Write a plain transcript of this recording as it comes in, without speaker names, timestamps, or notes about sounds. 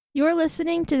You're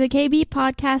listening to the KB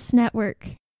Podcast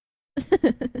Network.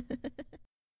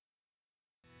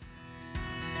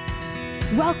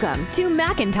 Welcome to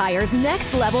McIntyre's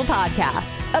Next Level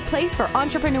Podcast, a place for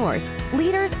entrepreneurs,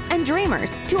 leaders, and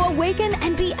dreamers to awaken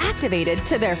and be activated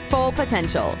to their full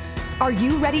potential. Are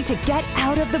you ready to get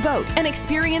out of the boat and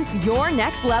experience your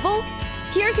next level?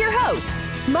 Here's your host,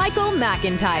 Michael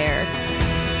McIntyre.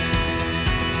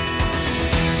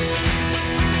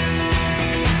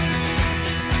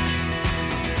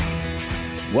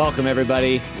 Welcome,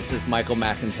 everybody. This is Michael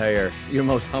McIntyre, your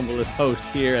most humblest host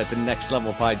here at the Next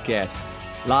Level Podcast,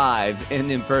 live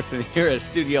and in person here at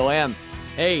Studio M.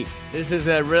 Hey, this is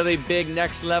a really big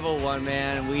next level one,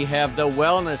 man. We have the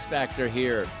wellness factor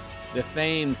here, the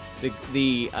famed,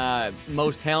 the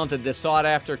most talented, the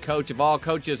sought-after coach of all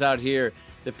coaches out here,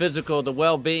 the physical, the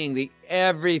well-being, the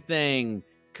everything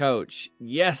coach.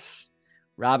 Yes,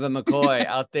 Robin McCoy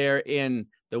out there in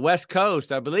the West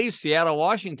Coast, I believe Seattle,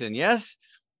 Washington. Yes?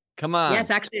 Come on. Yes,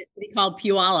 actually, it's a city called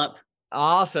Puyallup.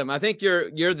 Awesome. I think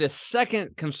you're the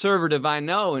second conservative I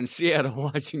know in Seattle,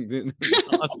 Washington.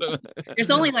 Awesome. There's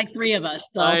only like three of us.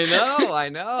 So. I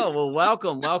know. Well,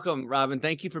 welcome, Robin.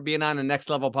 Thank you for being on the Next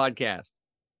Level Podcast.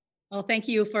 Well, thank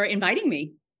you for inviting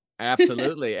me.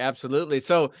 Absolutely.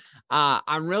 So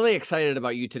I'm really excited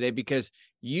about you today because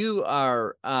you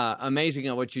are amazing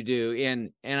at what you do.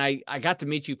 And I got to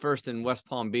meet you first in West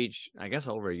Palm Beach, I guess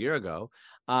over a year ago.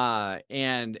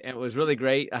 And it was really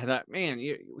great. I thought, man,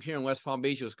 here in West Palm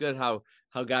Beach, it was good how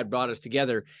God brought us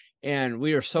together. And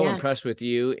we are so impressed with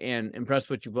you and impressed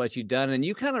with what you've done. And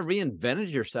you kind of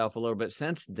reinvented yourself a little bit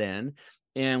since then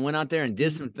and went out there and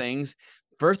did some things.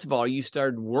 First of all, you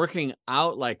started working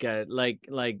out like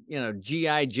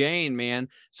G.I. Jane, man.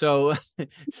 So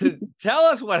tell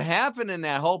us what happened in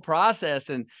that whole process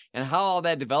and how all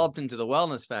that developed into the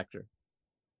wellness factor.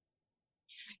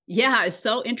 Yeah, it's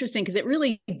so interesting because it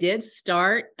really did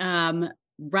start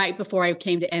right before I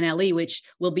came to NLE, which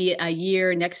will be a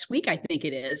year next week, I think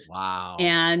it is. Wow.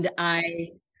 And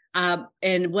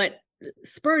and what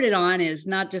spurred it on is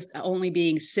not just only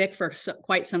being sick for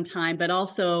quite some time, but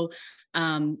also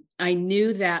I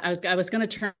knew that I was going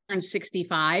to turn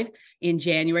 65 in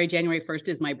January. January 1st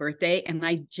is my birthday. And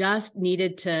I just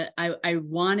needed I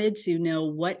wanted to know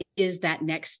what is that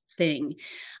next thing.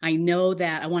 I know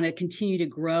that I want to continue to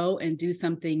grow and do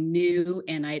something new.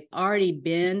 And I'd already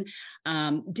been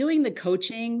doing the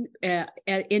coaching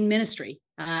in ministry.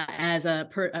 As a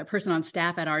person on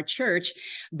staff at our church,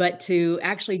 but to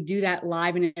actually do that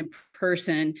live and in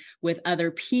person with other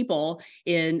people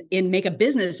and make a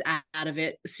business out of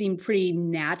it seemed pretty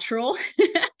natural.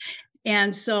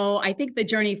 And so I think the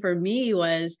journey for me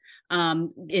was,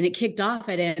 and it kicked off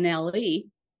at NLE,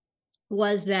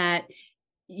 was that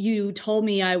you told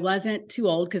me I wasn't too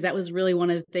old, because that was really one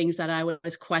of the things that I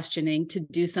was questioning, to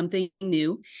do something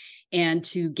new and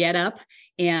to get up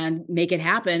and make it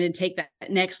happen and take that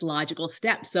next logical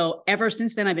step. So ever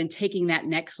since then, I've been taking that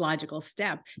next logical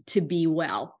step to be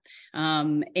well.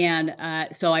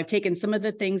 So I've taken some of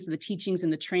the things, the teachings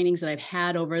and the trainings that I've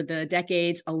had over the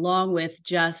decades, along with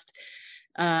just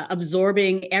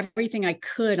absorbing everything I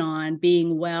could on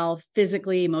being well,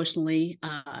 physically, emotionally,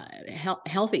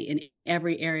 healthy in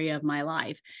every area of my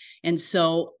life. And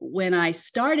so when I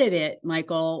started it,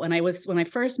 Michael, when I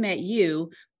first met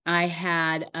you, I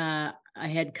had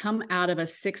come out of a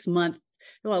 6-month,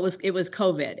 well, it was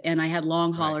COVID, and I had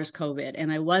long haulers COVID,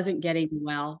 and I wasn't getting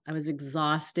well. I was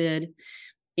exhausted.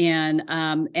 And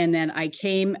then I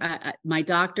came, my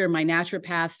doctor, my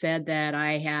naturopath said that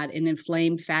I had an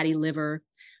inflamed fatty liver,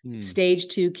 stage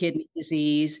 2 kidney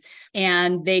disease.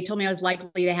 And they told me I was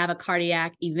likely to have a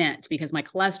cardiac event because my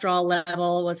cholesterol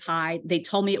level was high. They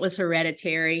told me it was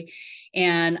hereditary.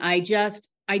 And I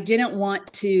didn't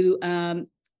want to,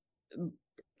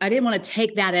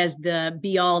 take that as the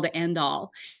be all to end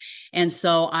all. And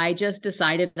so I just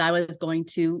decided that I was going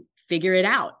to figure it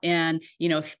out. And,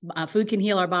 if food can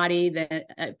heal our body, then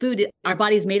our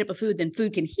body is made up of food, then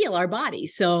food can heal our body.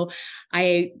 So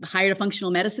I hired a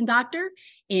functional medicine doctor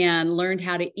and learned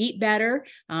how to eat better.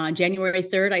 January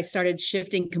 3rd, I started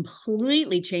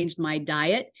completely changed my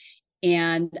diet,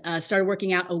 and started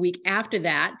working out a week after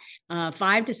that,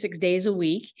 5 to 6 days a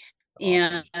week.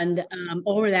 Awesome. And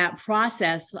over that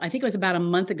process, I think it was about a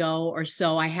month ago or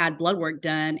so, I had blood work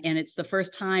done, and it's the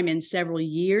first time in several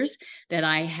years that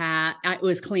it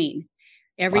was clean.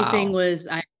 Everything was,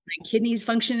 my kidneys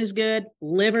function is good,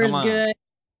 liver's good,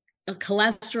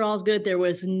 cholesterol is good. There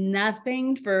was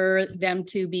nothing for them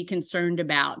to be concerned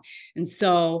about. And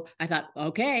so I thought,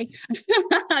 okay,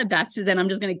 then I'm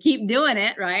just going to keep doing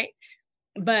it. Right.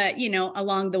 but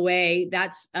along the way,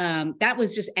 that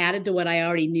was just added to what I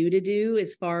already knew to do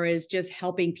as far as just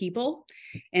helping people.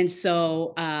 And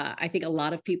so I think a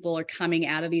lot of people are coming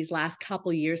out of these last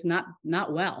couple of years not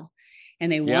well,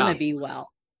 and they want to be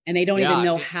well, and they don't even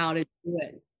know how to do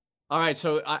it. All right.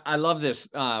 So I love this,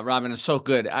 Robin. It's so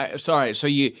good. Sorry. So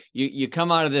you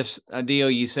come out of this deal,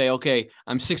 you say, okay,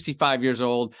 I'm 65 years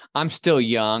old. I'm still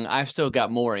young. I've still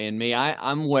got more in me.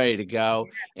 I'm ready to go.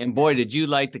 And boy, did you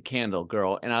light the candle,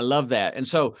 girl. And I love that. And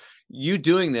so you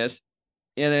doing this,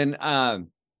 and then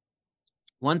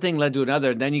one thing led to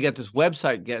another. Then you get this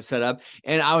website get set up.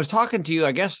 And I was talking to you,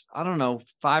 I guess, I don't know,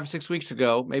 5-6 weeks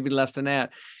ago, maybe less than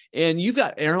that. And you've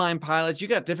got airline pilots, you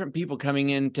got different people coming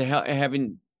in to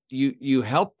having you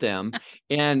help them,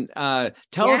 and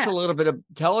tell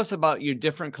us about your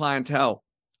different clientele,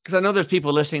 because I know there's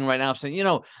people listening right now saying,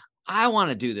 I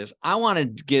want to do this. I want to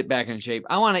get back in shape.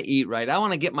 I want to eat right. I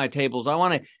want to get my tables. I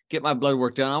want to get my blood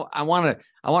work done. I want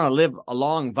to live a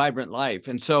long, vibrant life.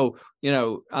 And so,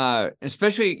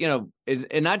 especially,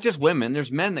 and not just women,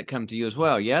 there's men that come to you as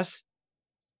well. Yes.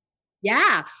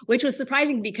 Yeah, which was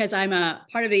surprising because I'm a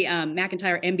part of the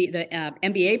McIntyre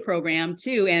MBA program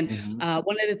too. And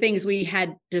one of the things we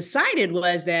had decided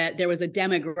was that there was a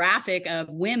demographic of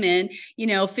women,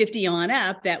 50 on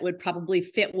up, that would probably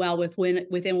fit well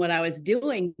within what I was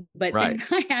doing. But then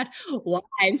I had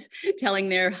wives telling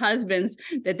their husbands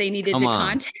that they needed to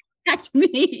contact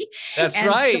me. That's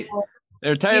right. So,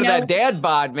 they're tired of that dad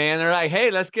bod, man. They're like, hey,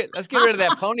 let's get rid of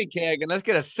that pony keg and let's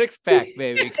get a 6-pack,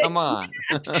 baby. Come on.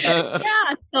 Yeah.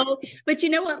 So, but you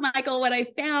know what, Michael, what I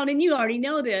found, and you already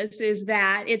know this, is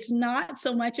that it's not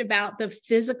so much about the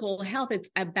physical health, it's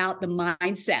about the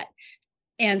mindset.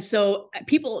 And so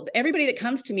everybody that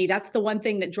comes to me, that's the one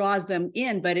thing that draws them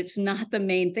in, but it's not the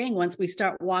main thing. Once we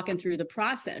start walking through the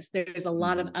process, there's a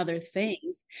lot of other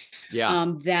things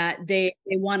that they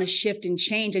want to shift and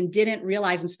change, and didn't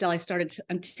realize until I started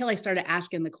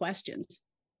asking the questions.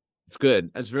 It's good.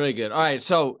 That's really good. All right.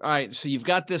 So you've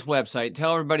got this website.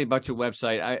 Tell everybody about your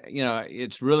website.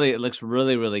 It looks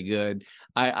really, really good.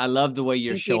 I love the way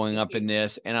you're showing up in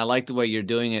this, and I like the way you're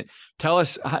doing it. Tell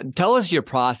us your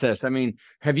process. I mean,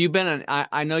 have you been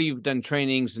I know you've done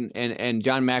trainings and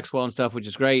John Maxwell and stuff, which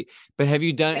is great, but have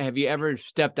you ever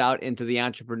stepped out into the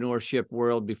entrepreneurship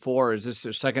world before? Is this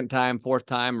your second time, fourth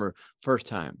time, or first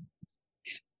time?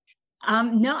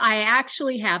 No, I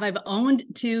actually have. I've owned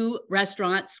 2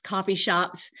 restaurants, coffee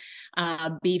shops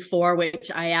before, which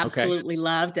I absolutely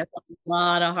loved. That's a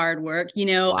lot of hard work.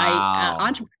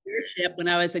 Entrepreneurship, when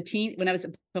I was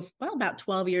about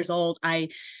 12 years old, I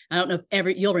don't know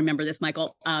if you'll remember this,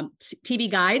 Michael, TV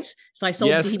guides. So I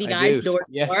sold TV guides door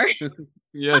to door.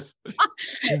 Yes.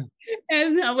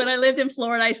 And when I lived in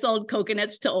Florida, I sold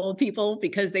coconuts to old people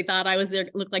because they thought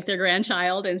looked like their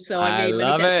grandchild. And so I made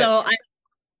money.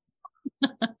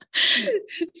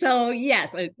 So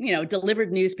yes,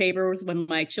 delivered newspapers when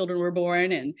my children were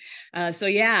born. And I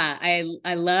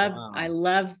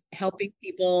love helping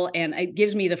people, and it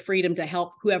gives me the freedom to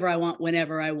help whoever I want,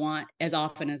 whenever I want, as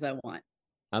often as I want.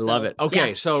 I love it. Okay.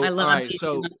 Yeah, so, I love all right.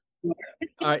 So,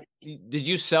 all right. Did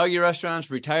you sell your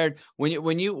restaurants, retired?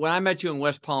 When I met you in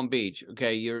West Palm Beach,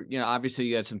 okay, obviously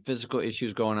you had some physical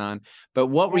issues going on, but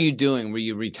what were you doing? Were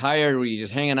you retired? Were you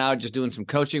just hanging out, just doing some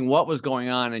coaching? What was going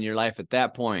on in your life at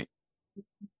that point?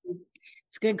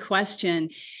 It's a good question.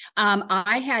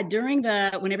 I had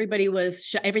when everybody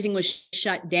everything was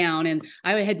shut down, and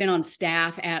I had been on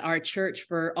staff at our church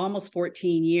for almost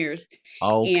 14 years.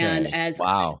 Okay. And as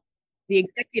the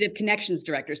executive connections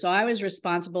director. So I was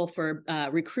responsible for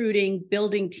recruiting,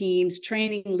 building teams,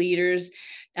 training leaders,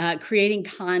 creating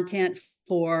content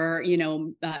for,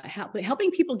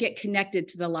 helping people get connected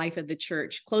to the life of the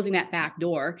church, closing that back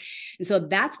door. And so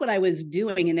that's what I was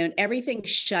doing. And then everything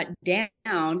shut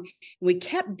down. We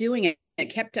kept doing it.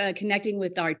 It kept connecting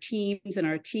with our teams and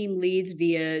our team leads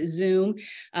via Zoom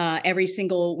every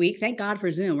single week. Thank God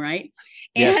for Zoom, right?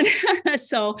 Yes. And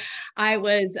so I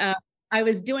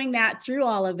was doing that through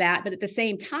all of that. But at the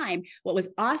same time, what was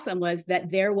awesome was that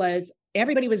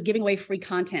everybody was giving away free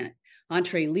content.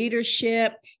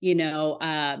 EntreLeadership,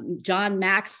 John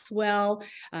Maxwell,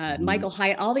 Michael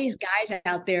Hyatt, all these guys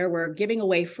out there were giving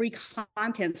away free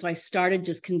content. So I started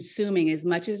just consuming as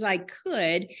much as I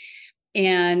could.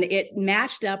 And it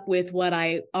matched up with what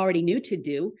I already knew to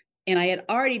do. And I had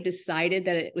already decided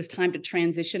that it was time to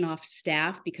transition off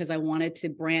staff because I wanted to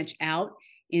branch out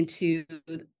into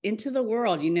the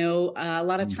world. A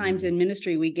lot of times in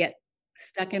ministry, we get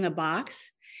stuck in a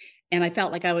box. and I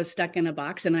felt like I was stuck in a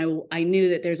box, and I knew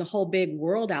that there's a whole big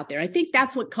world out there. I think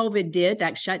that's what COVID did,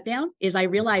 that shutdown, is I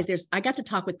realized I got to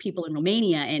talk with people in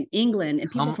Romania and England and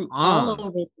people from all over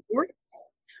the world.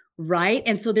 Right.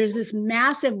 And so there's this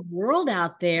massive world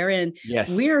out there, and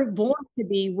we're born to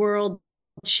be world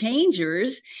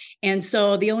changers. And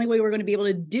so the only way we're going to be able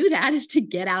to do that is to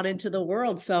get out into the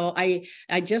world. So I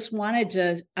don't want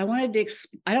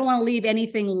to leave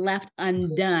anything left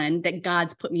undone that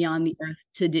God's put me on the earth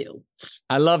to do.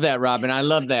 I love that, Robin. I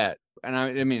love that. And I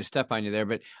didn't mean to step on you there,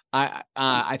 but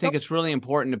I think it's really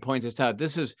important to point this out.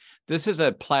 This is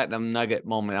a platinum nugget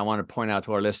moment I want to point out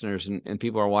to our listeners and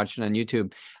people who are watching on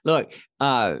YouTube. Look,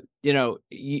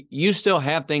 you still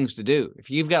have things to do. If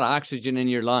you've got oxygen in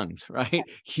your lungs, right?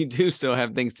 You do still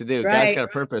have things to do. Right. God's got a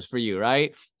purpose for you,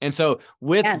 right? And so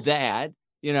with that,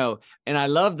 and I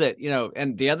love that,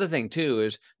 and the other thing too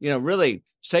is, really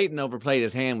Satan overplayed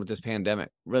his hand with this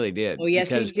pandemic. Really did. Oh, yes,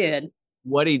 he did.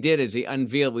 What he did is he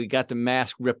unveiled, we got the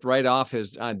mask ripped right off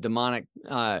his demonic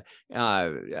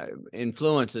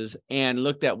influences, and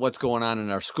looked at what's going on in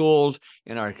our schools,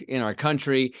 in our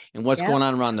country, and what's going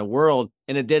on around the world.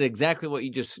 And it did exactly what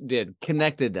you just did.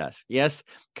 Connected us. Yes.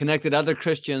 Connected other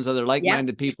Christians, other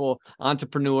like-minded people,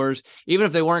 entrepreneurs. Even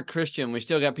if they weren't Christian, we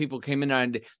still got people who came in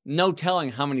and no telling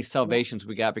how many salvations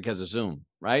we got because of Zoom.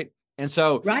 Right. And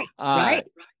so, right.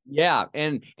 Yeah.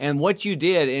 And what you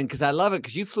did, and because I love it,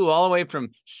 because you flew all the way from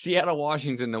Seattle,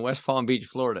 Washington to West Palm Beach,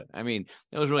 Florida. I mean,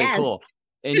 it was really cool.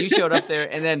 And you showed up there.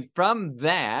 And then from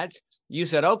that, you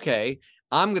said, okay,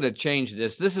 I'm going to change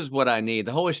this. This is what I need.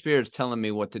 The Holy Spirit's telling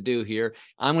me what to do here.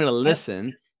 I'm going to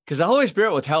listen, because the Holy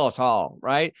Spirit will tell us all,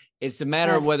 right? It's a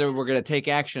matter of whether we're going to take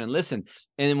action and listen.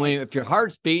 And if your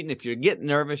heart's beating, if you're getting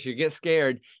nervous, you get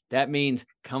scared, that means,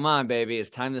 come on, baby,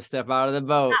 it's time to step out of the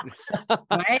boat.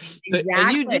 Right?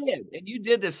 Exactly. And you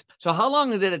did this. So how long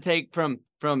did it take from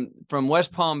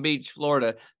West Palm Beach,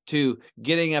 Florida, to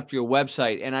getting up your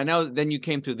website? And I know then you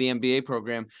came through the MBA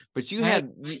program, but you had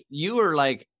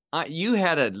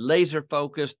a laser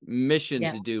focused mission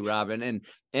to do, Robin.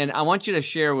 And I want you to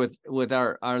share with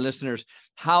our listeners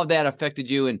how that affected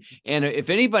you. And if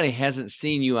anybody hasn't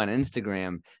seen you on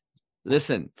Instagram,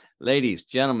 listen, ladies,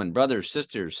 gentlemen, brothers,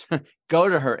 sisters, go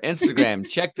to her Instagram.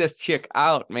 Check this chick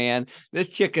out, man. This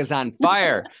chick is on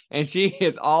fire, and she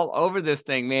is all over this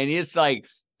thing, man. It's like,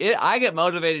 I get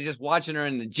motivated just watching her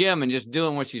in the gym and just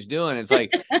doing what she's doing. It's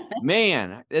like,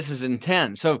 man, this is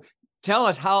intense. So tell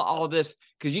us how all this,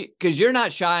 because you're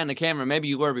not shy on the camera. Maybe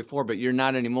you were before, but you're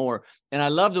not anymore. And I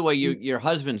love the way your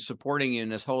husband's supporting you in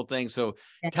this whole thing. So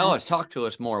talk to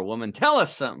us more, woman. Tell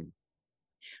us something.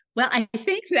 Well, I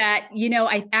think that,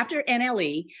 after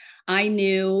NLE, I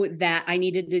knew that I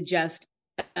needed to just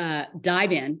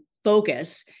dive in,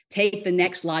 focus, take the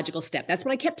next logical step. That's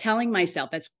what I kept telling myself.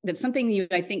 That's something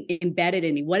I think embedded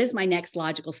in me. What is my next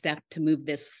logical step to move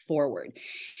this forward?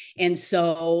 And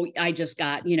so I just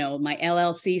got, my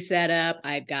LLC set up.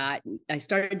 I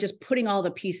started just putting all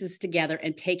the pieces together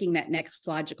and taking that next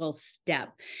logical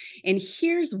step. And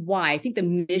here's why. I think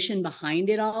the mission behind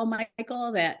it all,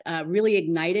 Michael, that really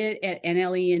ignited at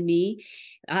NLE in me.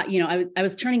 I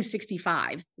was turning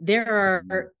 65. There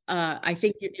are, I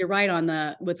think you're right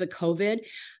with the COVID.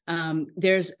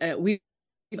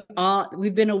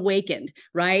 We've been awakened,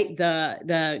 right?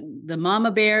 The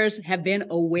mama bears have been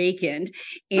awakened,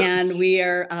 and we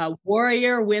are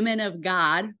warrior women of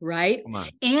God, right?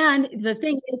 And the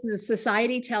thing is, the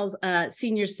society tells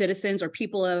senior citizens or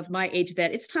people of my age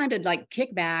that it's time to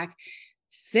kick back,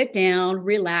 sit down,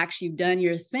 relax, you've done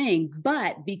your thing.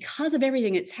 But because of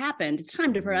everything that's happened, it's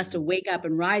time for us to wake up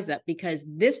and rise up, because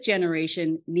this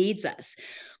generation needs us.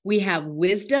 We have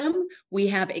wisdom, we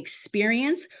have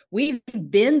experience. We've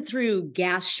been through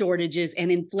gas shortages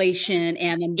and inflation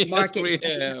and the market.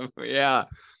 Yes, we have. Yeah.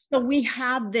 So we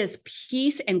have this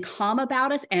peace and calm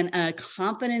about us, and a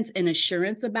confidence and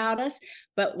assurance about us.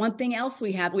 But one thing else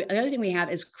the other thing we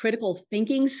have is critical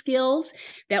thinking skills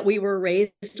that we were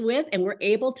raised with, and we're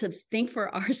able to think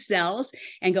for ourselves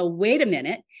and go, wait a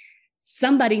minute,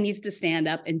 somebody needs to stand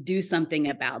up and do something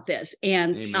about this.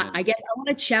 And I guess I want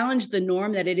to challenge the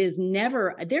norm that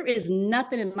there is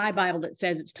nothing in my Bible that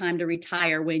says it's time to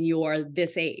retire when you're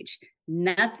this age.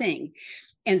 Nothing.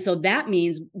 And so that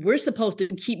means we're supposed to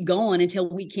keep going until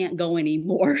we can't go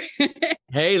anymore.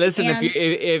 Hey, listen,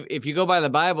 if you go by the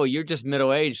Bible, you're just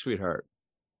middle-aged, sweetheart.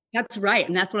 That's right.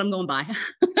 And that's what I'm going by.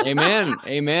 Amen.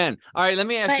 Amen. All right, let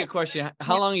me ask you a question.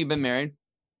 How long have you been married?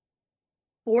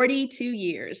 42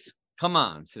 years. Come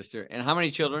on, sister. And how many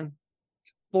children?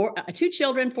 2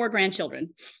 children, 4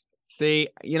 grandchildren. See,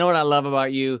 you know what I love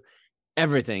about you?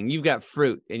 everything. You've got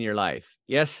fruit in your life.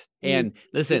 Yes. And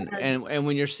listen, Yes. and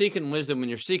when you're seeking wisdom, when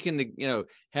you're seeking to,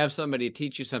 have somebody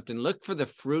teach you something, look for the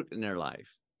fruit in their life.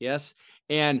 Yes.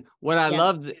 And what I Yes.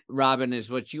 love, Robin, is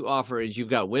what you offer is you've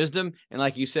got wisdom. And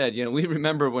like you said, we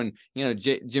remember when,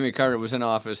 Jimmy Carter was in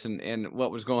office and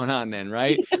what was going on then,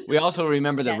 right? We also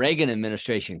remember the Yes. Reagan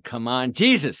administration. Come on,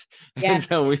 Jesus. And Yes.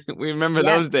 so we remember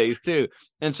Yes. those days too.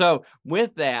 And so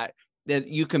with that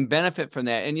you can benefit from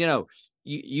that. And,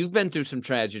 you've been through some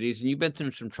tragedies and you've been through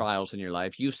some trials in your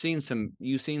life. You've seen some,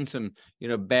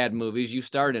 bad movies. You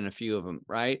starred in a few of them,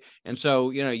 right? And so,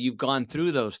 you've gone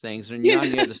through those things and you're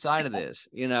on the other side of this,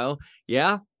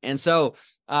 yeah. And so,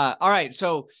 all right.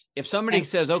 So if somebody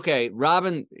says, okay,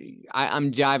 Robin,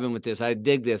 I'm jiving with this. I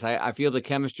dig this. I feel the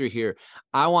chemistry here.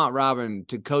 I want Robin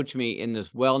to coach me in this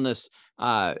wellness,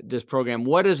 this program.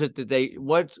 What is it that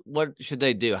what should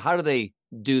they do? How do they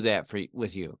do that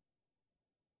with you?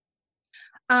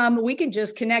 We can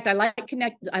just connect. I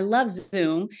love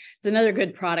Zoom. It's another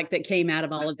good product that came out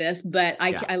of all of this, but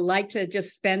I like to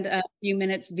just spend a few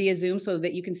minutes via Zoom so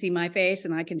that you can see my face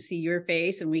and I can see your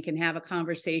face and we can have a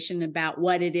conversation about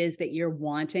what it is that you're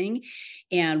wanting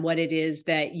and what it is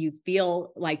that you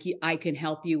feel like I can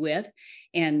help you with.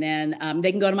 And then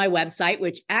they can go to my website,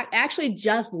 which actually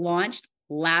just launched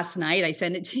last night. I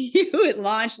sent it to you. It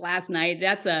launched last night.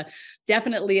 That's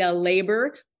definitely a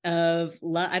labor of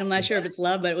love. I'm not sure if it's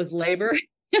love, but it was labor.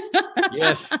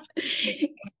 Yes.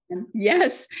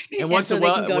 Yes. And what's the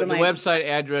website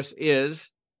address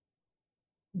is?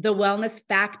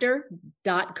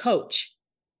 thewellnessfactor.coach.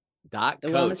 .coach. I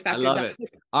love it.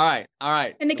 All right.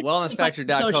 And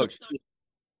wellnessfactor.coach.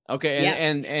 Okay.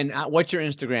 And what's your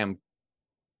Instagram?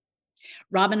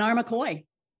 Robin R. McCoy.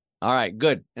 All right,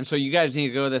 good. And so you guys need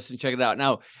to go to this and check it out.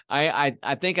 Now, I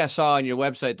think I saw on your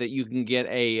website that you can get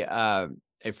a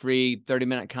free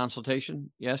 30-minute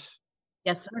consultation. Yes.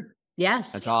 Yes, sir.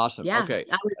 Yes. That's awesome. Yeah. Okay.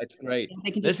 That's great.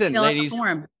 Listen, ladies,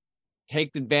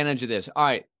 take advantage of this. All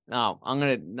right. Now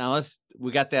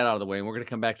we got that out of the way and we're going to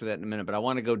come back to that in a minute, but I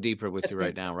want to go deeper with you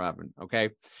right now, Robin. Okay.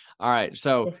 All right.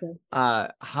 So, yes, sir. all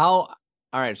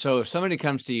right. So if somebody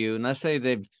comes to you and let's say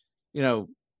they've,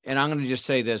 and I'm going to just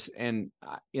say this, and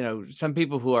some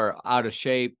people who are out of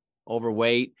shape,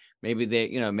 overweight, maybe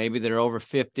they're over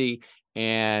 50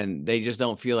 and they just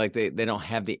don't feel like they don't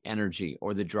have the energy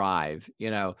or the drive,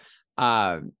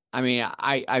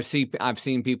 I've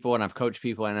seen people and I've coached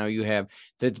people, I know you have,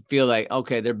 that feel like,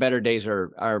 okay, their better days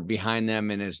are behind them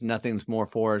and nothing's more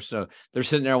for us. So they're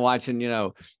sitting there watching,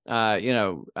 Downton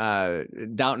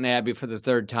Abbey for the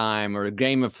third time or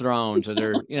Game of Thrones, or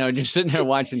they're, just sitting there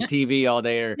watching TV all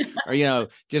day or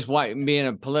just being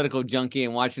a political junkie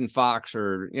and watching Fox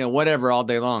or, whatever all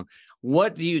day long.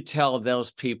 What do you tell those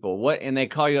people? And they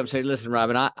call you up and say, listen,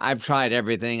 Robin, I've tried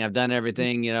everything. I've done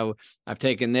everything. I've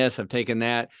taken this, I've taken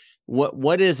that.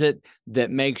 What is it that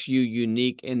makes you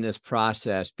unique in this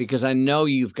process? Because I know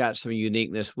you've got some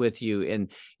uniqueness with you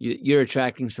and you're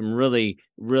attracting some really,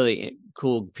 really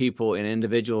cool people and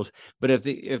individuals. But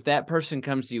if that person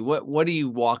comes to you, what do you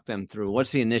walk them through?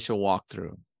 What's the initial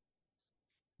walkthrough?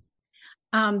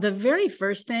 The very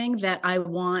first thing that I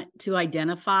want to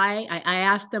identify, I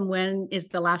asked them when is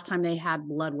the last time they had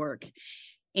blood work,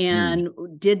 and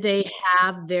did they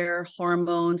have their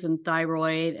hormones and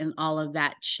thyroid and all of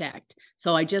that checked?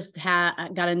 So I just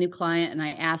got a new client and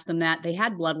I asked them that. They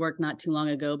had blood work not too long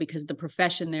ago because the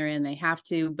profession they're in, they have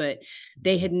to, but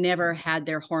they had never had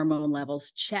their hormone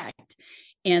levels checked.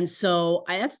 And so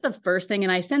that's the first thing.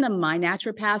 And I send them my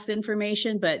naturopath's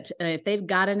information, but if they've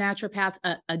got a naturopath,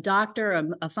 a doctor,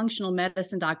 a functional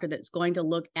medicine doctor that's going to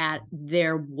look at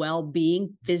their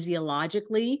well-being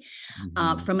physiologically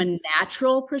from a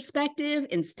natural perspective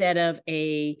instead of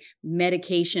a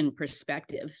medication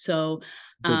perspective. So,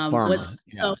 so that's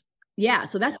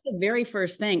the very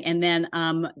first thing. And then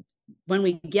when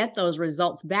we get those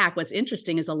results back, what's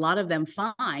interesting is a lot of them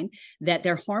find that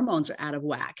their hormones are out of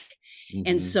whack.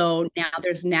 And so now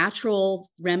there's natural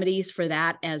remedies for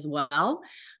that as well.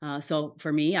 So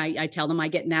for me, I tell them I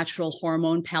get natural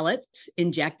hormone pellets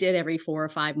injected every 4 or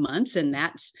 5 months. And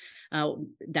that's a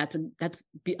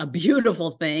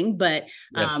beautiful thing. But,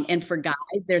 and for guys,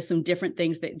 there's some different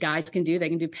things that guys can do. They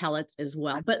can do pellets as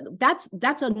well. But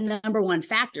that's a number one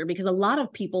factor, because a lot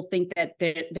of people think that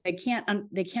they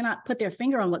cannot put their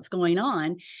finger on what's going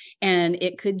on. And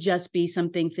it could just be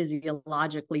something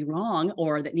physiologically wrong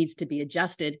or that needs to be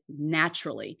adjusted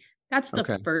naturally. That's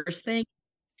the first thing.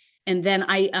 And then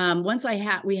once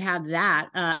we have that,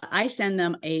 I send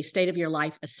them a state of your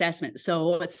life assessment.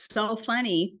 So what's so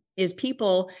funny is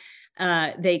people,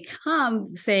 they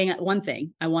come saying one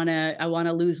thing, I want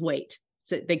to lose weight.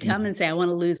 So they come and say, I want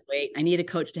to lose weight. I need a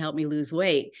coach to help me lose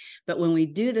weight. But when we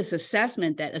do this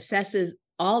assessment that assesses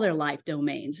all their life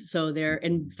domains, so their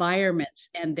environments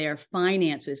and their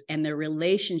finances and their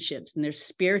relationships and their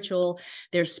spiritual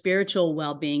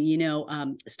well-being,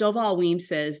 Stovall Weems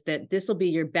says that this will be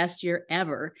your best year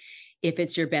ever if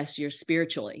it's your best year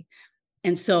spiritually.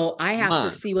 And so I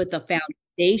have to see what the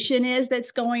foundation is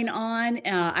that's going on.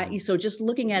 So just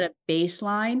looking at a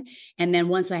baseline, and then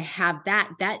once I have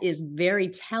that is very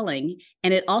telling,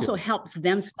 and it also helps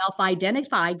them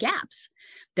self-identify gaps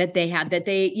that they have,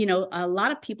 a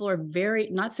lot of people are very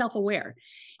not self-aware.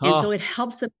 And so it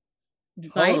helps them.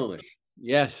 Totally. Right?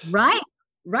 Yes.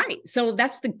 Right. So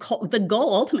that's the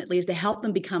goal ultimately, is to help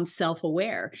them become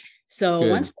self-aware. So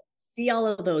once they see all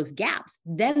of those gaps,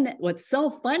 then what's so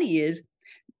funny is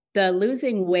the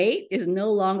losing weight is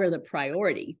no longer the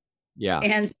priority. Yeah.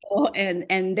 And so,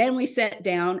 and then we sat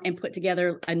down and put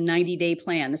together a 90-day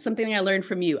plan. That's something I learned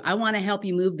from you. I want to help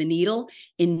you move the needle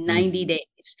in 90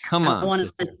 days. Come on.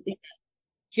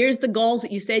 Here's the goals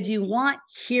that you said you want.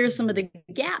 Here's some of the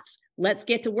gaps. Let's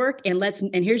get to work, and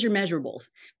here's your measurables.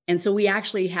 And so we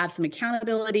actually have some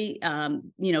accountability.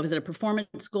 Is it a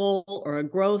performance goal or a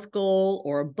growth goal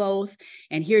or both?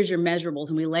 And here's your measurables.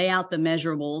 And we lay out the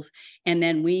measurables, and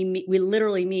then we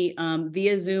literally meet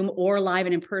via Zoom or live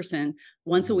and in person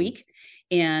once a week,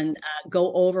 and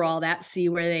go over all that, see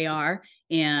where they are.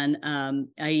 And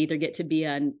I either get to be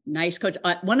a nice coach.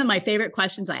 One of my favorite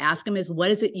questions I ask them is,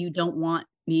 what is it you don't want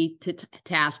me to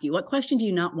ask you? What question do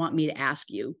you not want me to ask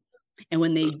you? And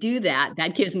when they do that,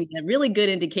 that gives me a really good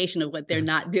indication of what they're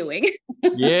not doing.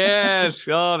 Yes.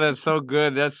 Oh, that's so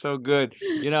good. That's so good.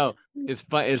 It's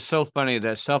fun. It's so funny,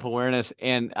 that self-awareness.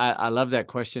 And I love that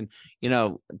question,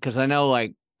 because I know,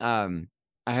 like, I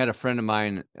had a friend of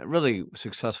mine, a really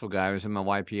successful guy, who was in my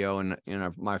YPO and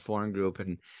in my foreign group.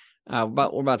 And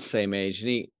we're about the same age.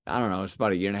 And I don't know, it's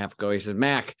about a year and a half ago. He said,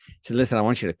 Mac, he said, listen, I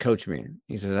want you to coach me.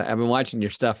 He says, I've been watching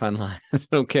your stuff online.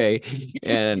 Okay.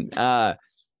 And,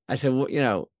 I said, well,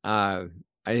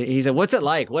 he said, what's it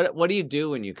like? What do you do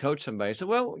when you coach somebody? I said,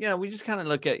 well, we just kind of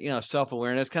look at,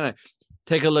 self-awareness, kind of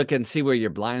take a look and see where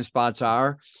your blind spots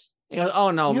are. He goes,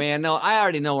 oh, no, man, no, I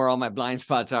already know where all my blind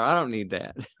spots are. I don't need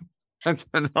that. I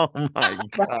said, oh my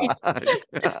God.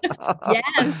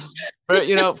 Yes. But,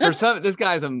 for this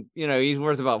guy's, he's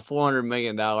worth about $400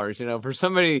 million. For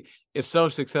somebody is so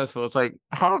successful, it's like,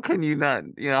 how can you not,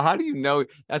 how do you know?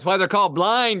 That's why they're called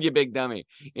blind, you big dummy.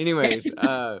 Anyways,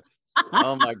 oh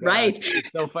my God. Right. It's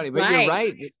so funny. But you're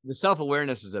right. The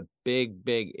self-awareness is a big,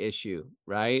 big issue.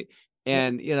 Right.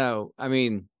 And,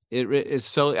 it's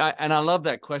so, and I love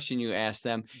that question you asked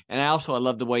them. And I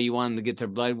love the way you want them to get their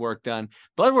blood work done.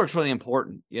 Blood work's really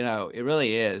important. It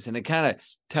really is. And it kind of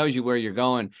tells you where you're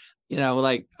going.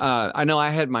 I know I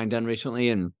had mine done recently,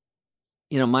 and,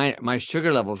 my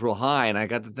sugar level's real high, and I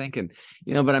got to thinking,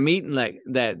 but I'm eating like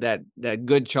that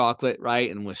good chocolate,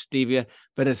 right? And with stevia,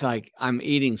 but it's like, I'm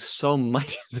eating so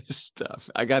much of this stuff.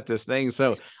 I got this thing.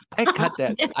 So I cut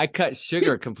that, I cut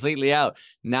sugar completely out.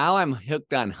 Now I'm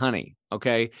hooked on honey.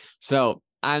 Okay. So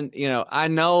I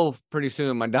know pretty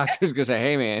soon my doctor's gonna say,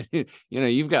 hey man,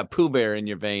 you've got Pooh Bear in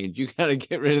your veins. You got to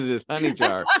get rid of this honey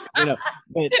jar, but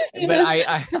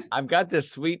I've got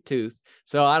this sweet tooth.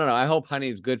 So I don't know. I hope honey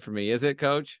is good for me. Is it,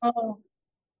 Coach? Oh,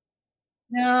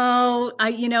 no,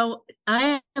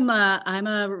 I'm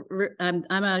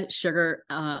a sugar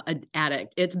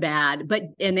addict. It's bad, but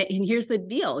and here's the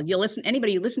deal.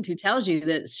 Anybody you listen to tells you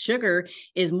that sugar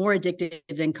is more addictive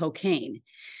than cocaine.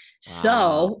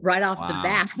 So right off the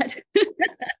bat,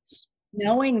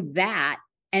 knowing that,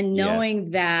 and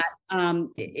knowing that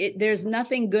there's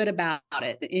nothing good about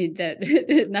it,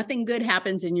 that nothing good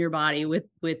happens in your body with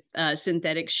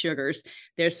synthetic sugars.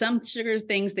 There's some sugars,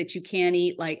 things that you can't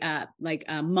eat, like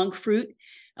monk fruit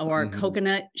or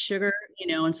coconut sugar,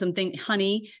 and something,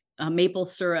 honey, maple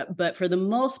syrup. But for the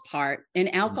most part,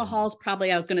 and alcohol's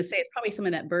probably, I was going to say, it's probably some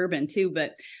of that bourbon too,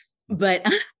 but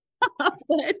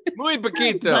muy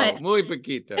poquito.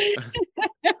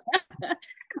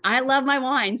 I love my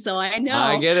wine, so I know.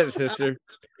 I get it, sister.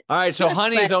 All right, so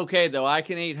honey is okay though. I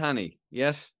can eat honey.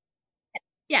 Yes.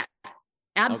 Yeah,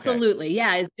 absolutely. Okay.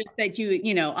 Yeah, it's just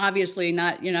that obviously you're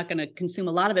not going to consume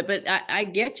a lot of it, but I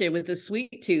get you with the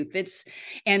sweet tooth.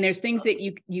 And there's things that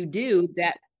you do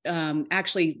that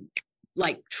actually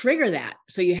like trigger that.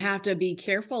 So you have to be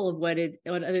careful of what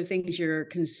other things you're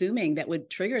consuming that would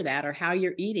trigger that, or how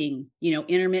you're eating,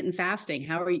 intermittent fasting,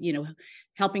 how are you,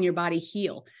 helping your body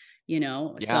heal, Yeah.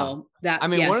 So that's, I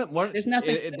mean, there's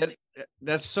nothing.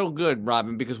 That's so good,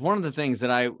 Robin, because one of the things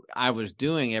that I was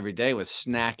doing every day was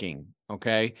snacking.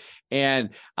 Okay. And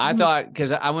I thought,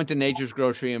 because I went to Nature's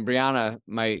Grocery, and Brianna,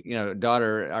 my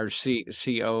daughter, our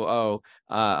COO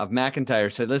of McIntyre,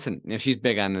 said, listen, she's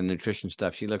big on the nutrition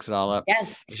stuff. She looks it all up.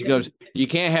 Yes. And she goes, you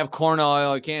can't have corn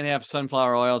oil, you can't have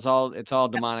sunflower oil. It's all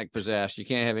demonic possessed. You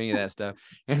can't have any of that stuff.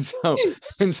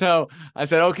 And so I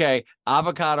said, okay,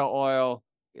 avocado oil.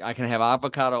 I can have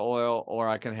avocado oil, or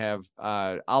I can have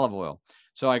olive oil.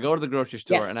 So I go to the grocery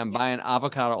store and I'm buying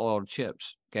avocado oil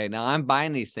chips. Okay. Now I'm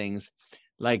buying these things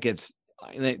like it's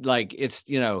it's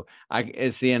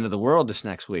the end of the world this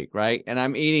next week. Right. And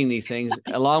I'm eating these things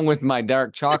along with my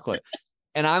dark chocolate.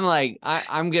 And I'm like,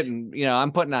 I'm getting,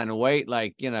 I'm putting on weight,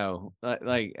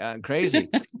 crazy.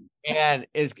 And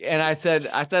I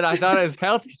thought it was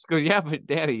healthy. She goes, yeah, but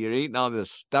Daddy, you're eating all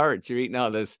this starch. You're eating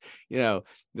all this,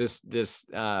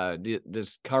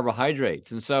 this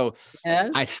carbohydrates. And so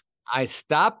I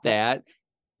stopped that,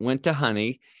 went to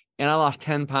honey, and I lost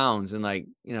 10 pounds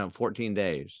in 14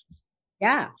 days.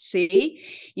 Yeah. See,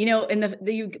 and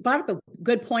you brought up a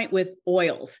good point with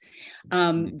oils.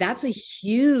 That's a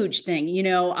huge thing.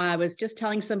 I was just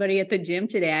telling somebody at the gym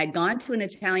today, I'd gone to an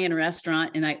Italian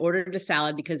restaurant and I ordered a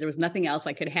salad because there was nothing else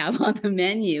I could have on the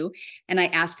menu. And I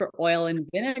asked for oil and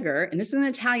vinegar, and this is an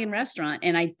Italian restaurant.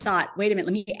 And I thought, wait a minute,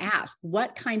 let me ask,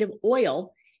 what kind of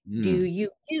oil do you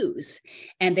use?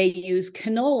 And they use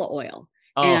canola oil.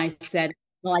 Oh. And I said,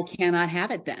 well, I cannot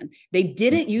have it then. They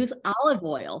didn't use olive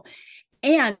oil.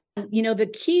 And, the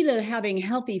key to having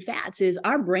healthy fats is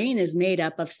our brain is made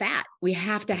up of fat. We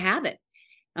have to have it.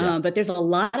 But there's a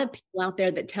lot of people out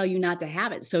there that tell you not to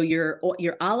have it. So your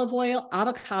olive oil,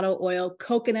 avocado oil,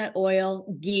 coconut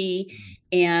oil, ghee,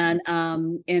 and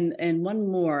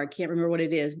one more, I can't remember what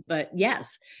it is, but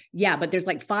yes. Yeah. But there's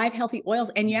 5 healthy oils,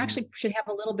 and you actually should have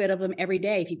a little bit of them every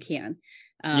day if you can.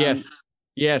 Yes.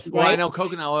 Well, right? I know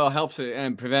coconut oil helps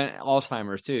and prevent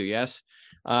Alzheimer's too. Yes.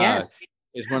 Yes.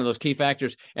 Is one of those key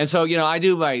factors. And so, I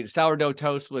do my sourdough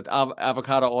toast with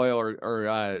avocado oil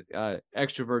or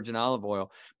extra virgin olive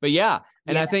oil. But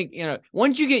I think,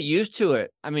 once you get used to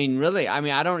it, I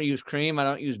don't use cream. I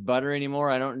don't use butter anymore.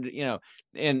 I don't,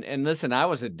 and listen, I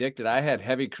was addicted. I had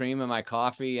heavy cream in my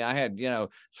coffee. I had,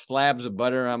 slabs of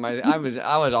butter on my, I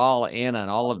was all in on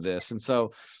all of this. And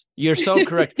so you're so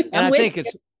correct. And I think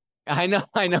it's, I know,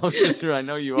 sister. I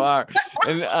know you are.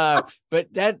 And but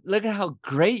look at how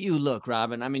great you look,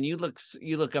 Robin.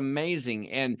 You look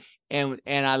amazing. And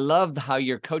I love how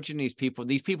you're coaching these people.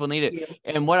 These people need it.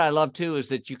 And what I love too is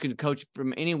that you can coach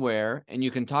from anywhere, and you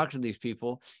can talk to these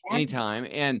people anytime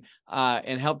and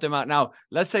help them out. Now,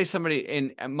 let's say somebody,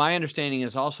 and my understanding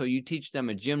is also you teach them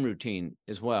a gym routine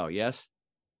as well. Yes.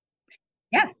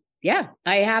 Yeah. Yeah,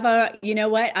 I have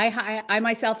I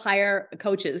myself hire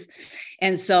coaches.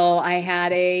 And so I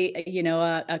had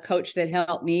a coach that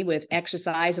helped me with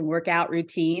exercise and workout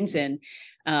routines. And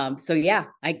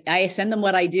I send them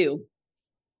what I do.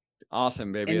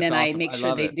 Awesome, baby. And then awesome. I make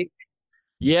sure they do.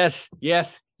 Yes. A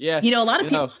lot of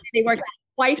people, they work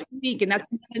twice a week, and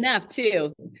that's not enough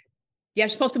too. You're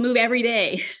supposed to move every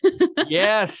day.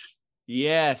 Yes.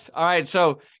 All right.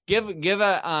 So give I'm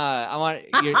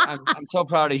so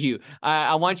proud of you.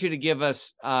 I want you to give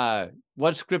us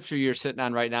what scripture you're sitting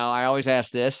on right now. I always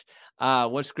ask this,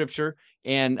 what scripture,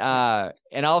 and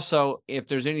also if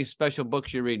there's any special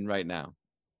books you're reading right now.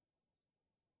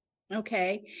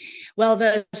 Okay. Well,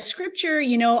 the scripture,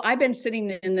 I've been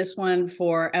sitting in this one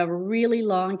for a really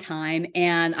long time,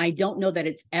 and I don't know that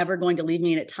it's ever going to leave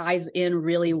me. And it ties in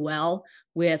really well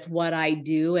with what I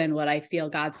do and what I feel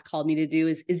God's called me to do,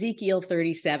 is Ezekiel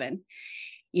 37.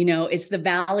 It's the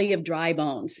valley of dry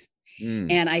bones.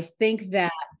 And I think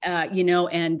that,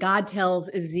 and God tells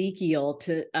Ezekiel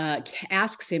to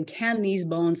asks him, can these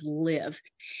bones live?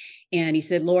 And he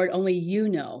said, Lord, only you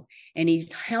know. And he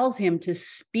tells him to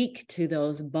speak to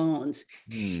those bones.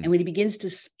 And when he begins to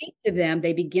speak to them,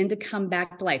 they begin to come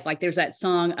back to life. Like there's that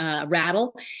song,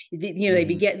 Rattle. They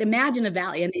imagine a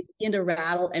valley, and they begin to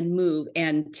rattle and move,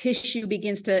 and tissue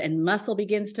begins to, and muscle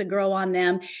begins to grow on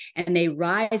them, and they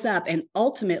rise up. And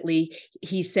ultimately,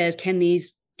 he says, can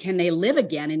they live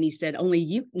again? And he said, only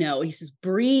you know. He says,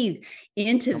 breathe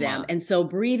into them. And so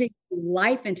breathing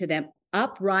life into them,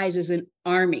 up rises an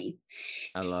army.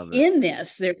 I love it. In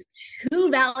this, there's two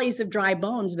valleys of dry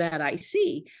bones that I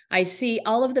see. I see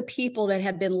all of the people that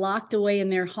have been locked away in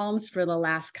their homes for the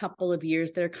last couple of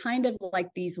years. They're kind of like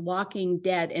these walking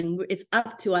dead, and it's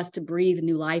up to us to breathe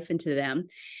new life into them.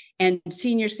 And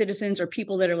senior citizens or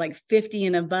people that are like 50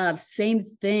 and above, same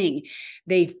thing.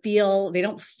 They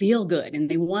don't feel good and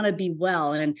they want to be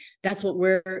well. And that's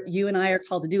what you and I are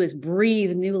called to do, is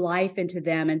breathe new life into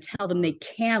them and tell them they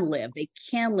can live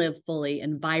fully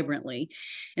and vibrantly.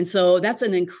 And so that's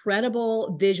an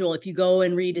incredible visual. If you go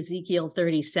and read Ezekiel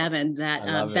 37,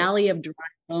 that valley of dry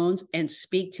bones, and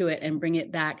speak to it and bring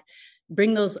it back,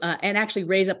 bring those and actually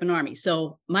raise up an army.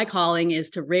 So my calling is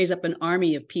to raise up an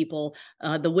army of people,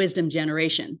 the wisdom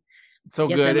generation. So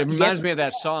good. It reminds me of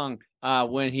that song,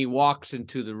 when he walks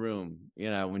into the room,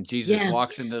 when Jesus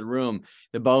walks into the room,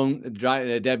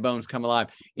 the dead bones come alive,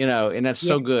 and that's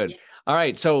so good. All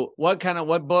right. So what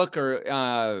book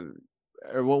or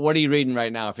what are you reading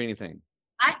right now, if anything?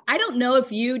 I don't know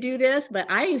if you do this, but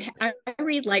I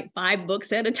read like 5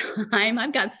 books at a time.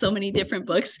 I've got so many different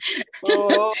books.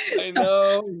 Oh,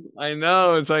 I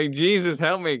know. It's like, Jesus,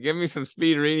 help me. Give me some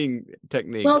speed reading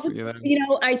techniques. Well,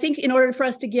 I think in order for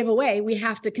us to give away, we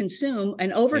have to consume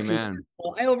and overconsume.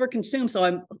 Well, I overconsume, so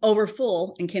I'm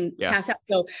overfull and can pass out.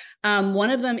 So one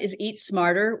of them is Eat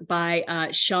Smarter by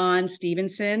Sean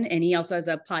Stevenson, and he also has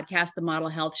a podcast, The Model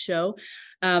Health Show.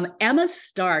 Emma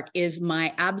Stark is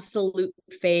my absolute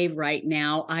fave right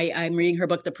now. I'm reading her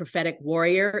book, The Prophetic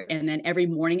Warrior, and then every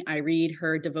morning I read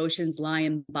her devotions,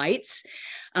 Lion Bites,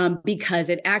 because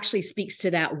it actually speaks to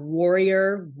that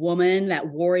warrior woman, that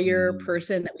warrior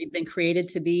person that we've been created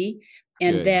to be.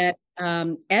 And that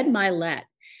Ed Milet,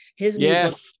 his new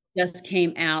book just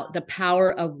came out, The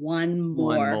Power of One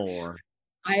More.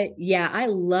 I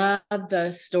love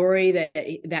the story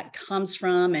that comes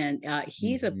from, and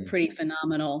he's a pretty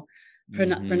phenomenal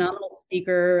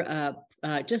speaker,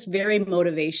 just very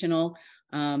motivational.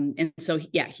 And so,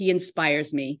 he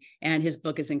inspires me, and his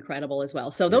book is incredible as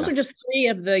well. So those are just 3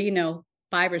 of the,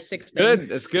 5 or 6 things. Good.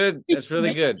 That's good. That's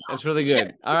really good. That's really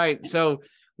good. All right. So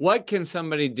what can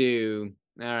somebody do?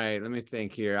 All right, let me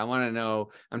think here. I want to know,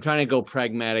 I'm trying to go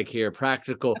pragmatic here,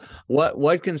 practical.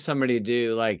 What can somebody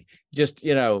do, like, just,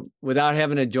 without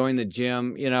having to join the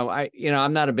gym?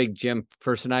 I'm not a big gym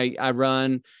person. I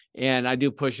run and I do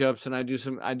push-ups and I do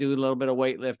a little bit of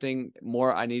weightlifting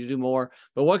more. I need to do more.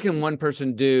 But what can one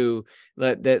person do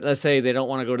that let's say they don't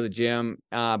want to go to the gym,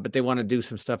 but they want to do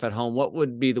some stuff at home? What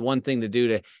would be the one thing to do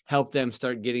to help them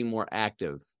start getting more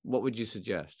active? What would you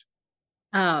suggest?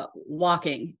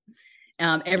 Walking.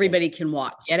 Everybody can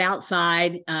walk, get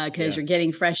outside, because you're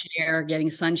getting fresh air, getting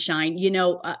sunshine.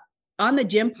 On the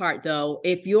gym part, though,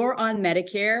 if you're on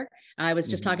Medicare, I was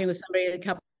just talking with somebody a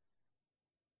couple.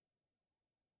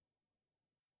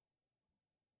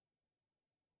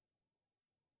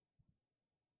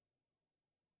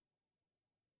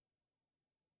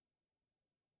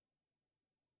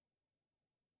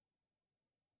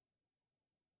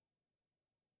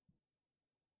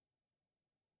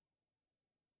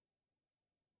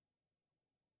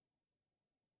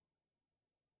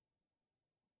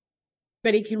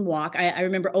 Everybody can walk. I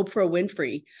remember Oprah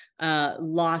Winfrey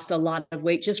lost a lot of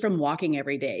weight just from walking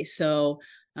every day. So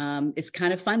it's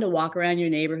kind of fun to walk around your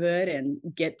neighborhood and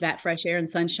get that fresh air and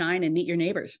sunshine and meet your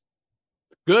neighbors.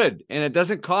 Good. And it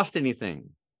doesn't cost anything.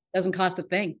 Doesn't cost a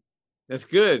thing. That's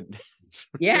good.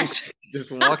 Yes. Just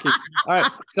walking. All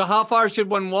right. So how far should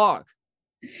one walk?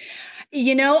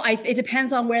 It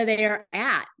depends on where they are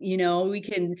at. We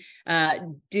can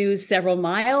do several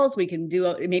miles. We can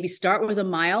maybe start with a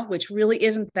mile, which really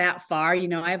isn't that far.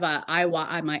 I have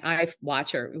my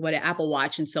iWatch or Apple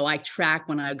Watch. And so I track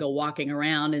when I go walking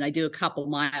around, and I do a couple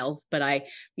miles, but I,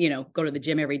 go to the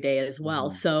gym every day as well.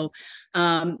 So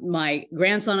my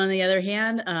grandson, on the other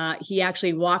hand, he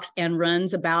actually walks and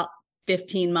runs about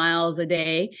 15 miles a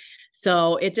day.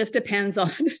 So it just depends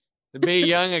on. To be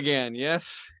young again.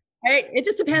 Yes. Right. It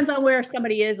just depends on where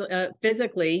somebody is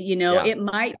physically. It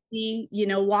might be,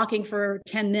 walking for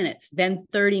 10 minutes, then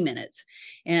 30 minutes.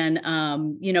 And,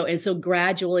 and so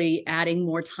gradually adding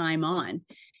more time on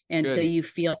until you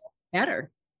feel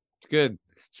better. Good.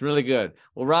 It's really good.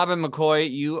 Well, Robin McCoy,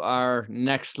 you are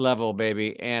next level,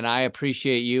 baby. And I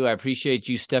appreciate you. I appreciate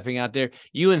you stepping out there.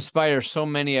 You inspire so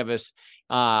many of us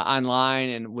online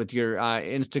and with your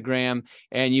Instagram.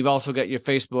 And you've also got your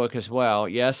Facebook as well.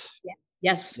 Yes? Yeah.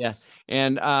 Yes. Yeah.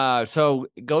 And so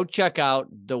go check out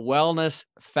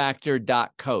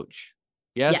thewellnessfactor.coach.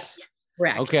 Yes? Yes.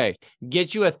 Correct. Okay.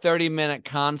 Get you a 30-minute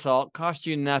consult. Cost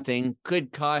you nothing.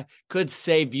 Could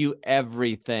save you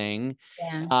everything.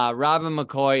 Yeah. Robin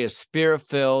McCoy is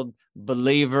spirit-filled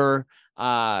believer,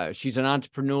 She's an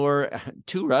entrepreneur,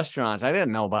 2 restaurants. I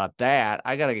didn't know about that.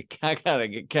 I gotta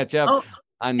catch up. Oh,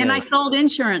 on and this. I sold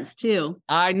insurance too.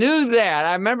 I knew that.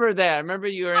 I remember that. I remember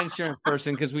you were an insurance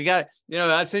person because we got,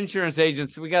 us insurance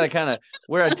agents, we got to kind of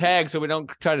wear a tag so we don't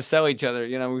try to sell each other.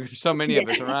 There's so many of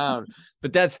us around.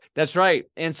 But that's right.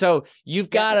 And so you've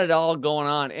got it all going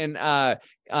on, and a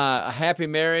happy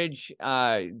marriage,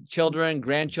 children,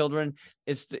 grandchildren.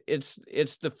 It's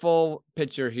the full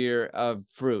picture here of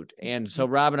fruit. And so,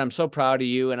 Robin, I'm so proud of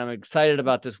you, and I'm excited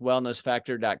about this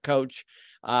wellnessfactor.coach.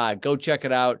 Go check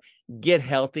it out. Get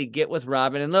healthy, get with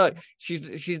Robin. And look,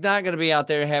 she's not going to be out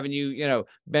there having you,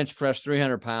 bench press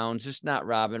 300 pounds. It's not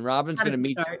Robin. Robin's going to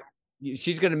meet you.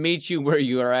 She's going to meet you where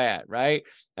you are at, right?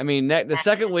 I mean, the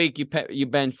second week you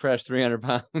bench press 300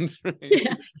 pounds. Right?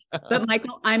 Yeah. But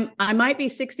Michael, I might be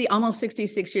 60, almost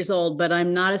 66 years old, but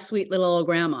I'm not a sweet little old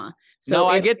grandma. So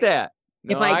I get that.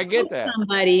 If I get that,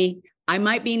 somebody, I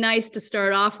might be nice to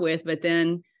start off with, but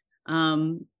then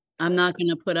I'm not going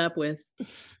to put up with.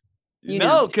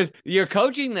 Because you're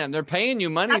coaching them. They're paying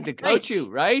you money to coach you,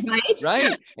 right?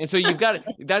 Right. And so you've got to,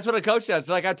 that's what a coach does.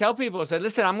 Like I tell people, I say,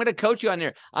 listen, I'm going to coach you on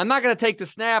there. I'm not going to take the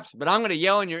snaps, but I'm going to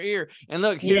yell in your ear. And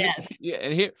look, here's,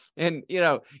 and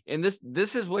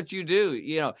this is what you do.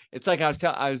 It's like I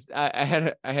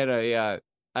had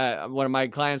one of my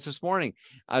clients this morning.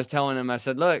 I was telling him, I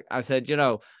said, look,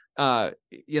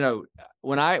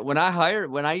 when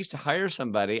I used to hire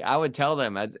somebody, I would tell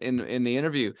them in the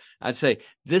interview, I'd say,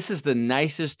 this is the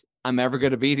nicest I'm ever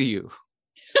going to be to you.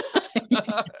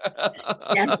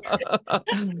 Yes.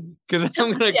 Because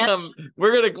I'm going to come,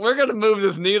 we're going to move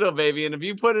this needle, baby. And if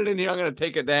you put it in here, I'm going to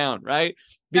take it down. Right.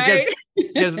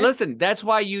 Because listen, that's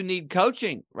why you need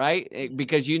coaching, right?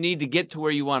 Because you need to get to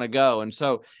where you want to go. And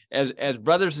so as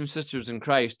brothers and sisters in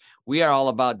Christ, we are all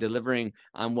about delivering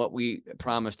on what we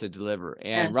promise to deliver.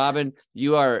 And Robin,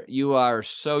 you are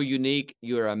so unique.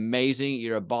 You are amazing.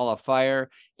 You're a ball of fire.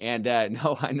 And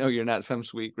no, I know you're not some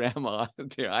sweet grandma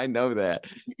out there. I know that.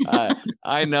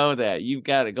 I know that. You've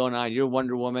got it going on. You're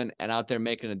Wonder Woman and out there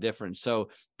making a difference. So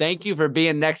thank you for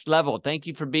being next level. Thank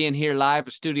you for being here live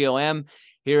at Studio M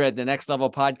here at the Next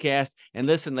Level Podcast. And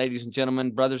listen, ladies and gentlemen,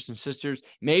 brothers and sisters,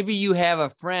 maybe you have a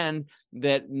friend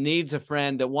that needs a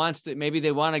friend that wants to, maybe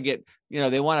they want to get,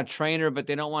 they want a trainer, but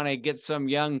they don't want to get some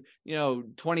young,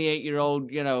 28-year-old,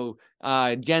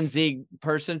 Gen Z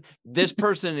person. This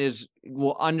person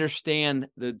will understand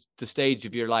the stage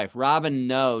of your life. Robin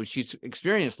knows, she's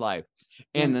experienced life.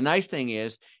 And the nice thing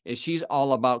is she's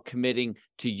all about committing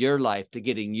to your life, to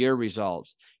getting your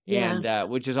results. And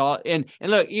which is all. And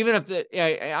look, even if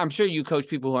I'm sure you coach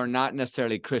people who are not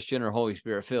necessarily Christian or Holy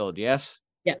Spirit filled. Yes.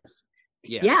 Yes.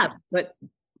 Yeah. But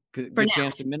good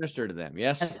chance to minister to them.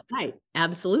 Yes. That's right.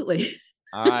 Absolutely.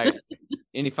 All right.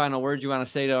 Any final words you want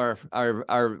to say to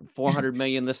our 400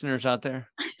 million listeners out there?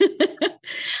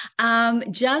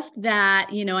 Just that,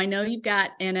 I know you've got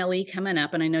NLE coming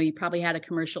up, and I know you probably had a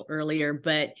commercial earlier,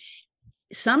 but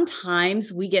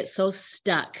sometimes we get so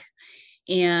stuck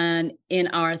in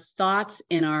our thoughts,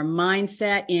 in our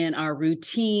mindset, in our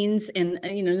routines, and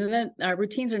our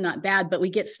routines are not bad, but we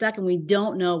get stuck and we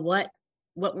don't know what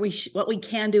we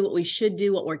can do, what we should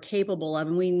do, what we're capable of.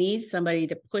 And we need somebody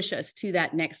to push us to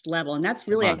that next level. And that's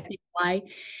really, I think, why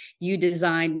you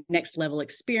designed Next Level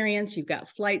Experience. You've got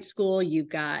Flight School, you've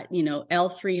got,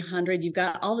 L300, you've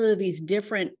got all of these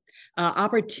different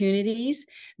opportunities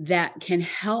that can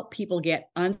help people get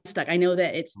unstuck. I know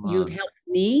that you've helped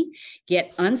me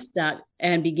get unstuck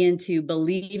and begin to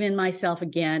believe in myself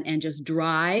again and just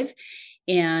drive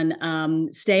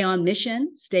and stay on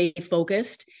mission, stay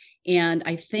focused. And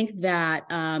I think that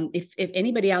if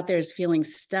anybody out there is feeling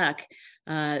stuck,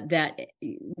 that,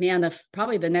 man,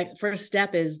 probably the next first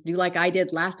step is do like I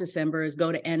did last December, is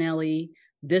go to NLE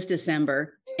this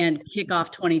December and kick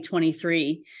off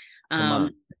 2023.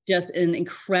 Just an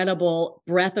incredible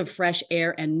breath of fresh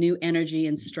air and new energy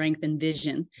and strength and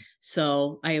vision.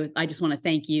 So I just want to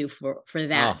thank you for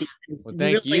that. Well,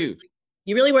 thank you.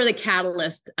 You really were the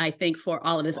catalyst, I think, for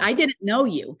all of this. I didn't know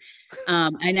you.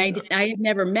 And I had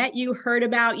never met you, heard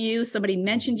about you. Somebody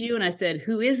mentioned you and I said,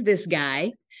 who is this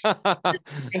guy?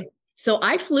 So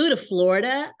I flew to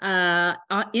Florida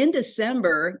in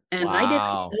December, and I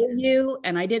didn't know you,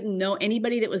 and I didn't know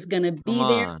anybody that was going to be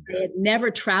there. I had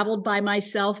never traveled by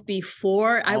myself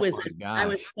before. I wasn't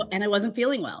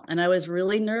feeling well, and I was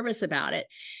really nervous about it.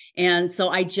 And so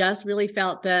I just really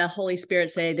felt the Holy Spirit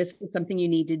say, this is something you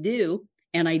need to do.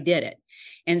 And I did it.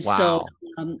 And so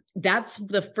that's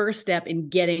the first step in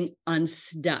getting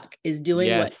unstuck, is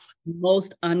doing what's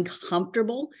most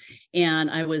uncomfortable. And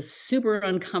I was super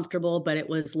uncomfortable, but it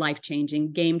was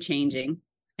life-changing, game-changing.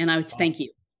 And I thank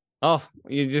you. Oh,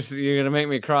 you're going to make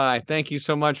me cry. Thank you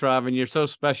so much, Robin. You're so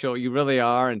special. You really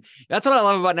are. And that's what I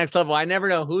love about Next Level. I never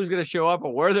know who's going to show up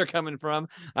or where they're coming from.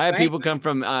 I have people come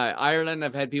from Ireland.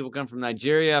 I've had people come from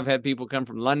Nigeria. I've had people come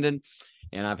from London.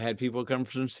 And I've had people come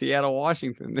from Seattle,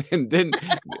 Washington, and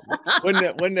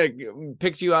wouldn't have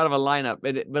picked you out of a lineup.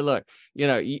 But look,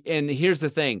 and here's the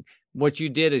thing. What you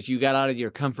did is you got out of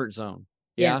your comfort zone.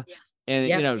 Yeah.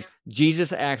 And,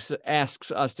 Jesus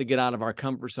asks us to get out of our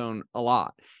comfort zone a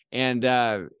lot. And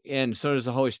so does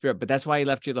the Holy Spirit. But that's why he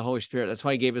left you the Holy Spirit. That's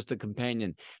why he gave us the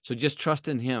companion. So just trust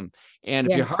in him. And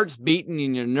if your heart's beating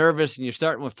and you're nervous and you're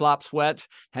starting with flop sweats,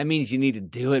 that means you need to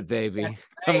do it, baby. Right.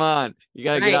 Come on. You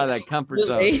got to get out of that comfort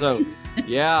zone. So,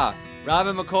 yeah.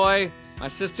 Robin McCoy, my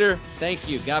sister, thank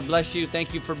you. God bless you.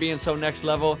 Thank you for being so next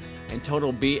level and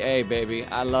total BA, baby.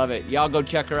 I love it. Y'all go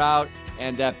check her out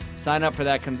and sign up for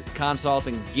that consult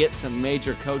and get some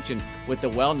major coaching with the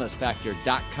Wellness Factor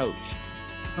 .coach.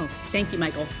 Oh, thank you,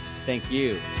 Michael. Thank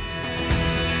you.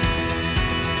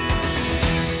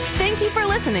 Thank you for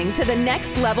listening to the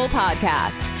Next Level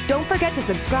Podcast. Don't forget to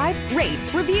subscribe, rate,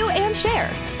 review, and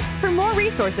share. For more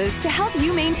resources to help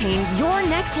you maintain your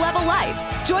next level life,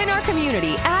 join our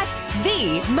community at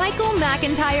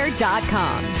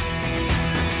themichaelmcintyre.com.